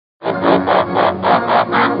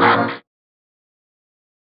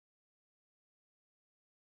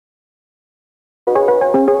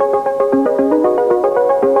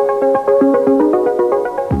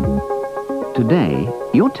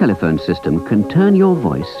telephone system can turn your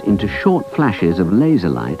voice into short flashes of laser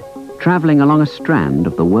light traveling along a strand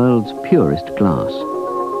of the world's purest glass.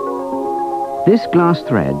 This glass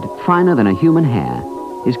thread, finer than a human hair,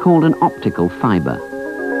 is called an optical fiber.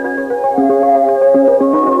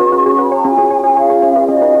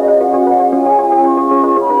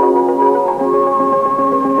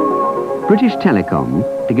 British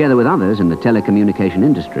Telecom, together with others in the telecommunication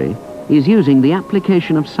industry, is using the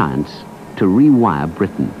application of science to rewire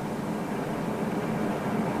Britain.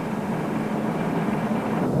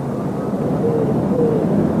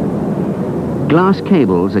 Glass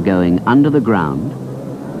cables are going under the ground,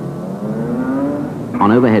 on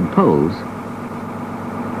overhead poles,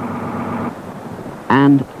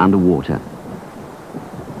 and underwater.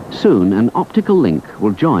 Soon, an optical link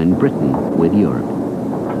will join Britain with Europe.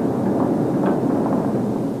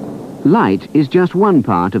 Light is just one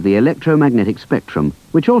part of the electromagnetic spectrum,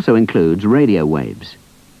 which also includes radio waves.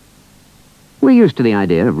 We're used to the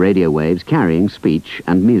idea of radio waves carrying speech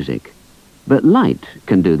and music, but light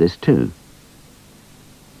can do this too.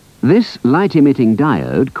 This light-emitting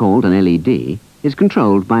diode, called an LED, is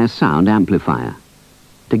controlled by a sound amplifier.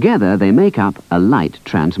 Together they make up a light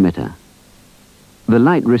transmitter. The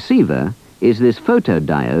light receiver is this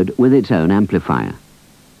photodiode with its own amplifier.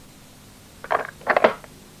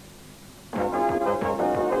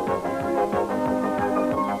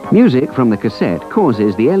 Music from the cassette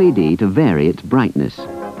causes the LED to vary its brightness,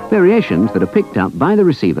 variations that are picked up by the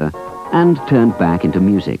receiver and turned back into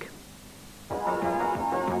music.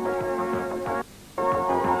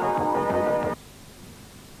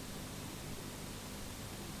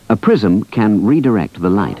 A prism can redirect the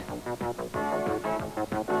light.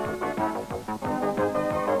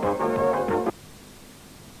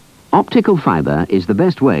 Optical fiber is the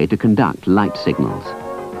best way to conduct light signals.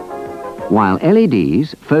 While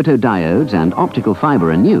LEDs, photodiodes and optical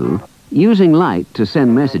fiber are new, using light to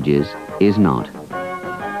send messages is not.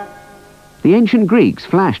 The ancient Greeks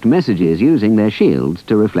flashed messages using their shields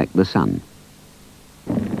to reflect the sun.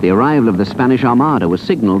 The arrival of the Spanish Armada was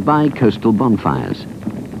signaled by coastal bonfires.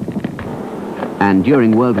 And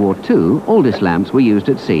during World War II, Aldis lamps were used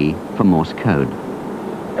at sea for Morse code.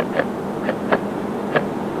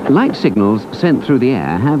 Light signals sent through the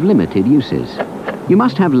air have limited uses. You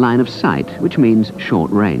must have line of sight, which means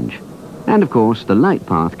short range. And of course, the light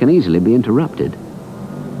path can easily be interrupted.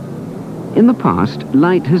 In the past,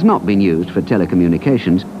 light has not been used for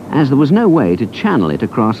telecommunications, as there was no way to channel it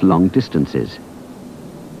across long distances.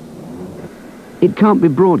 It can't be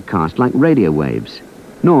broadcast like radio waves,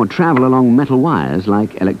 nor travel along metal wires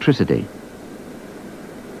like electricity.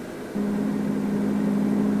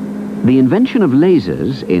 The invention of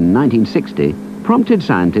lasers in 1960 prompted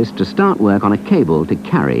scientists to start work on a cable to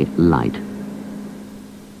carry light.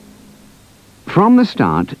 From the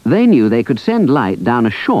start, they knew they could send light down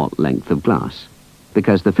a short length of glass,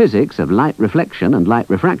 because the physics of light reflection and light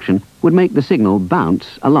refraction would make the signal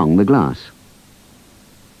bounce along the glass.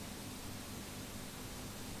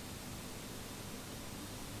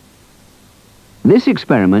 This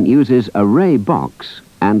experiment uses a ray box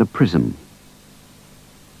and a prism.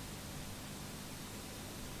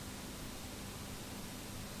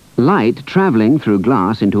 Light travelling through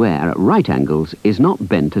glass into air at right angles is not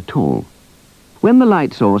bent at all. When the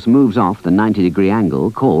light source moves off the 90-degree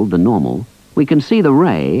angle, called the normal, we can see the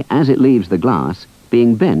ray, as it leaves the glass,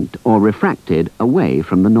 being bent or refracted away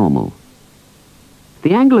from the normal.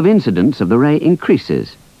 The angle of incidence of the ray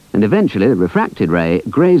increases, and eventually the refracted ray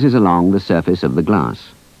grazes along the surface of the glass.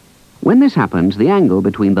 When this happens, the angle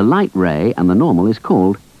between the light ray and the normal is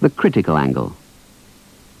called the critical angle.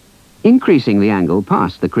 Increasing the angle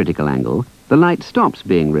past the critical angle, the light stops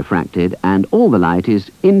being refracted and all the light is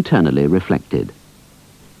internally reflected.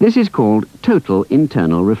 This is called total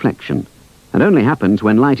internal reflection, and only happens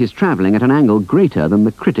when light is travelling at an angle greater than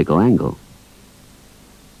the critical angle.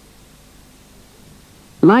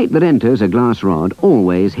 Light that enters a glass rod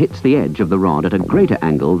always hits the edge of the rod at a greater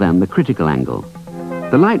angle than the critical angle.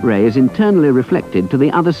 The light ray is internally reflected to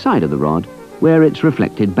the other side of the rod, where it's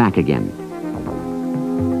reflected back again.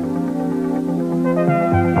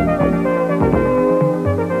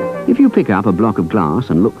 If you pick up a block of glass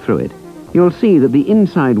and look through it, you'll see that the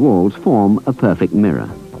inside walls form a perfect mirror.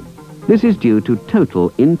 This is due to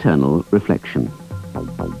total internal reflection.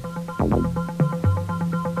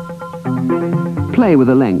 Play with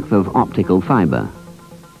the length of optical fiber.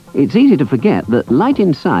 It's easy to forget that light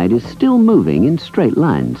inside is still moving in straight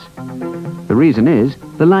lines. The reason is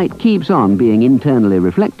the light keeps on being internally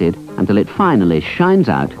reflected until it finally shines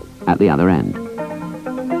out at the other end.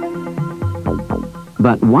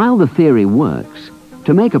 But while the theory works,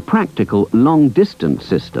 To make a practical long-distance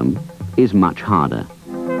system is much harder.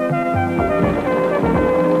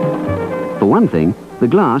 For one thing, the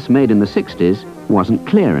glass made in the 60s wasn't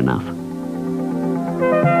clear enough.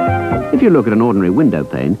 If you look at an ordinary window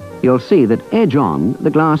pane, you'll see that edge-on, the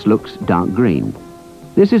glass looks dark green.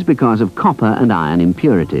 This is because of copper and iron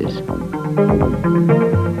impurities.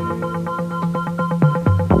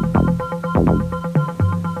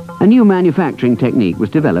 A new manufacturing technique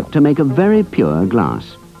was developed to make a very pure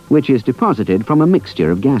glass, which is deposited from a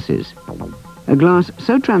mixture of gases. A glass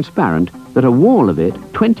so transparent that a wall of it,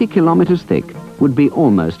 20 kilometers thick, would be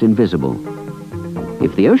almost invisible.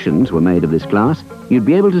 If the oceans were made of this glass, you'd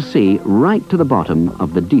be able to see right to the bottom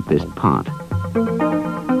of the deepest part.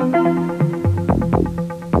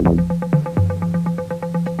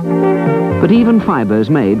 But even fibers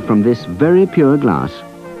made from this very pure glass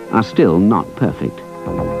are still not perfect.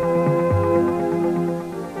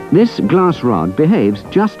 This glass rod behaves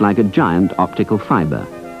just like a giant optical fiber.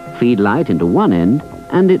 Feed light into one end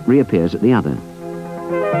and it reappears at the other.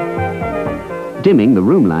 Dimming the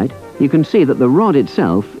room light, you can see that the rod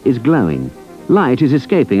itself is glowing. Light is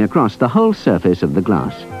escaping across the whole surface of the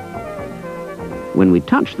glass. When we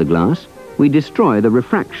touch the glass, we destroy the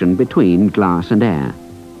refraction between glass and air.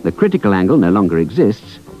 The critical angle no longer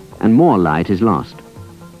exists, and more light is lost.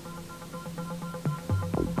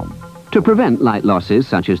 To prevent light losses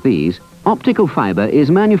such as these, optical fiber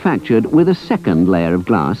is manufactured with a second layer of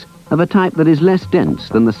glass of a type that is less dense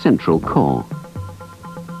than the central core.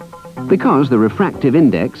 Because the refractive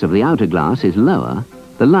index of the outer glass is lower,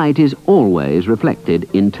 the light is always reflected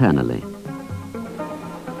internally.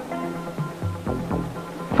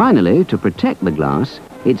 Finally, to protect the glass,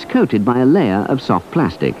 it's coated by a layer of soft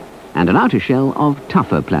plastic and an outer shell of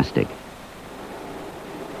tougher plastic.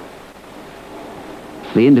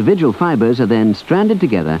 The individual fibers are then stranded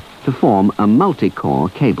together to form a multi-core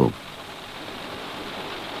cable.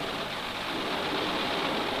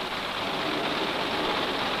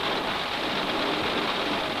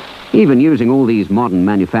 Even using all these modern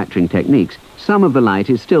manufacturing techniques, some of the light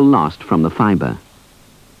is still lost from the fiber.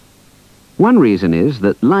 One reason is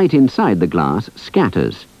that light inside the glass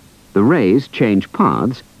scatters. The rays change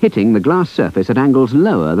paths, hitting the glass surface at angles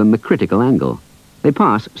lower than the critical angle. They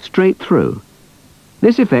pass straight through.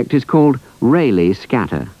 This effect is called Rayleigh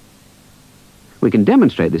Scatter. We can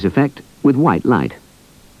demonstrate this effect with white light.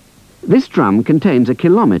 This drum contains a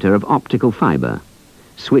kilometre of optical fibre.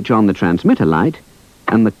 Switch on the transmitter light,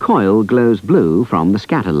 and the coil glows blue from the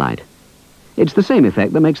scatter light. It's the same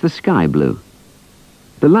effect that makes the sky blue.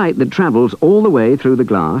 The light that travels all the way through the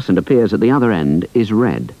glass and appears at the other end is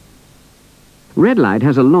red. Red light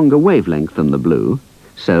has a longer wavelength than the blue,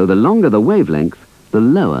 so the longer the wavelength, the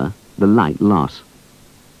lower the light loss.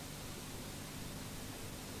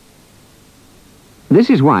 This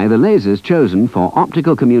is why the lasers chosen for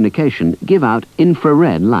optical communication give out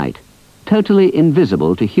infrared light, totally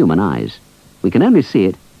invisible to human eyes. We can only see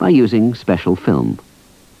it by using special film.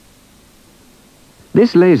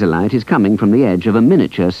 This laser light is coming from the edge of a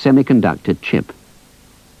miniature semiconductor chip.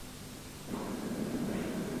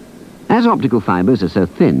 As optical fibers are so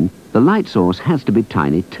thin, the light source has to be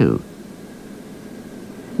tiny too.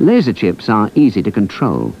 Laser chips are easy to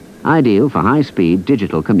control, ideal for high-speed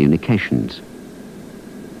digital communications.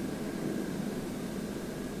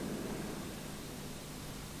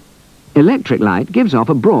 Electric light gives off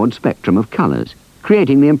a broad spectrum of colours,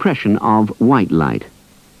 creating the impression of white light.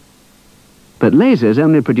 But lasers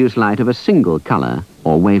only produce light of a single colour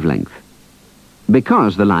or wavelength.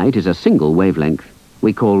 Because the light is a single wavelength,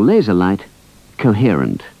 we call laser light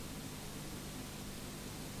coherent.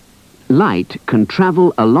 Light can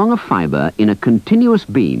travel along a fibre in a continuous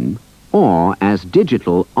beam or as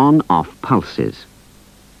digital on-off pulses.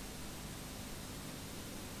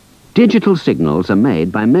 Digital signals are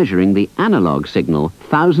made by measuring the analog signal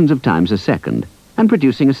thousands of times a second and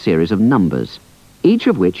producing a series of numbers, each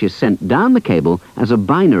of which is sent down the cable as a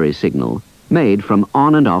binary signal made from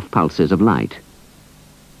on and off pulses of light.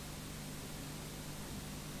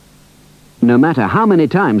 No matter how many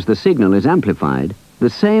times the signal is amplified, the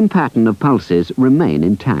same pattern of pulses remain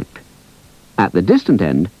intact. At the distant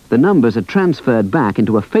end, the numbers are transferred back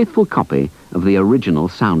into a faithful copy of the original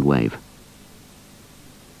sound wave.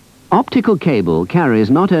 Optical cable carries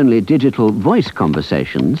not only digital voice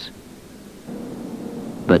conversations,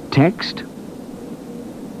 but text,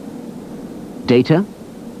 data,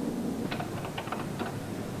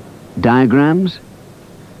 diagrams,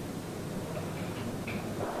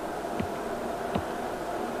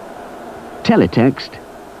 teletext,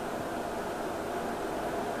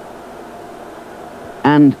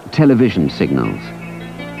 and television signals.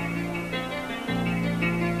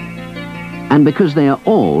 And because they are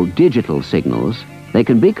all digital signals, they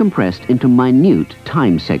can be compressed into minute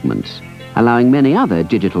time segments, allowing many other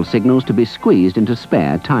digital signals to be squeezed into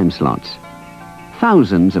spare time slots.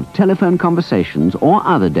 Thousands of telephone conversations or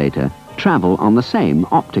other data travel on the same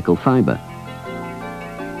optical fiber.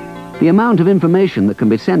 The amount of information that can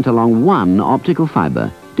be sent along one optical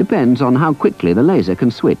fiber depends on how quickly the laser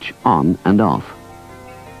can switch on and off.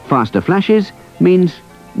 Faster flashes means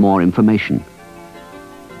more information.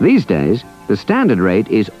 These days, the standard rate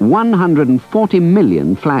is 140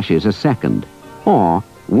 million flashes a second, or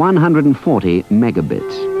 140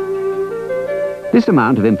 megabits. This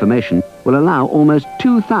amount of information will allow almost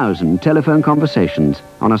 2,000 telephone conversations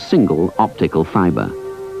on a single optical fiber.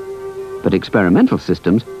 But experimental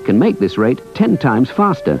systems can make this rate 10 times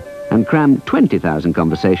faster and cram 20,000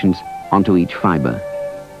 conversations onto each fiber.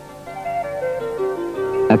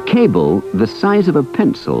 A cable the size of a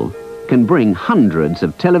pencil can bring hundreds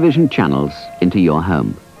of television channels into your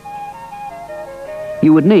home.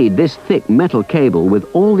 You would need this thick metal cable with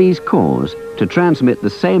all these cores to transmit the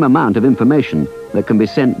same amount of information that can be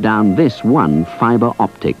sent down this one fiber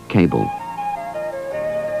optic cable.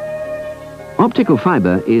 Optical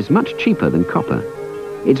fiber is much cheaper than copper.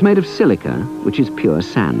 It's made of silica, which is pure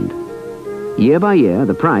sand. Year by year,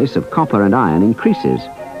 the price of copper and iron increases,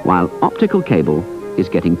 while optical cable is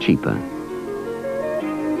getting cheaper.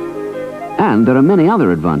 And there are many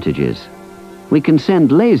other advantages. We can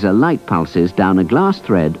send laser light pulses down a glass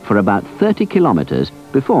thread for about 30 kilometers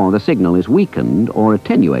before the signal is weakened or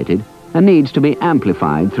attenuated and needs to be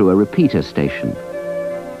amplified through a repeater station.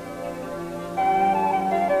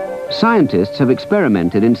 Scientists have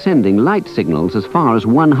experimented in sending light signals as far as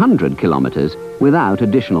 100 kilometers without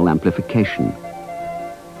additional amplification.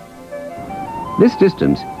 This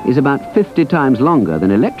distance is about 50 times longer than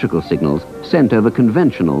electrical signals sent over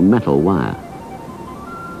conventional metal wire.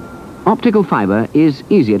 Optical fiber is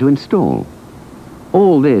easier to install.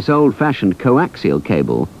 All this old-fashioned coaxial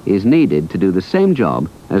cable is needed to do the same job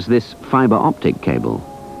as this fiber optic cable.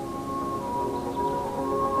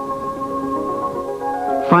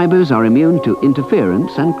 Fibers are immune to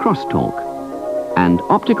interference and crosstalk, and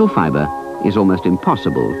optical fiber is almost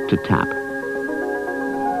impossible to tap.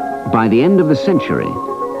 By the end of the century,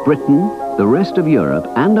 Britain, the rest of Europe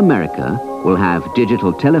and America will have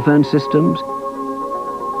digital telephone systems,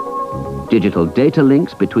 digital data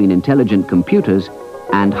links between intelligent computers,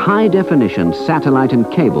 and high-definition satellite and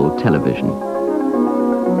cable television.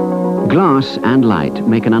 Glass and light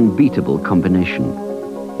make an unbeatable combination.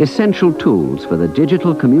 Essential tools for the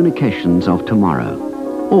digital communications of tomorrow,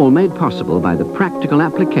 all made possible by the practical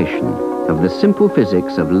application of the simple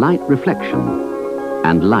physics of light reflection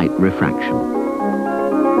and light refraction.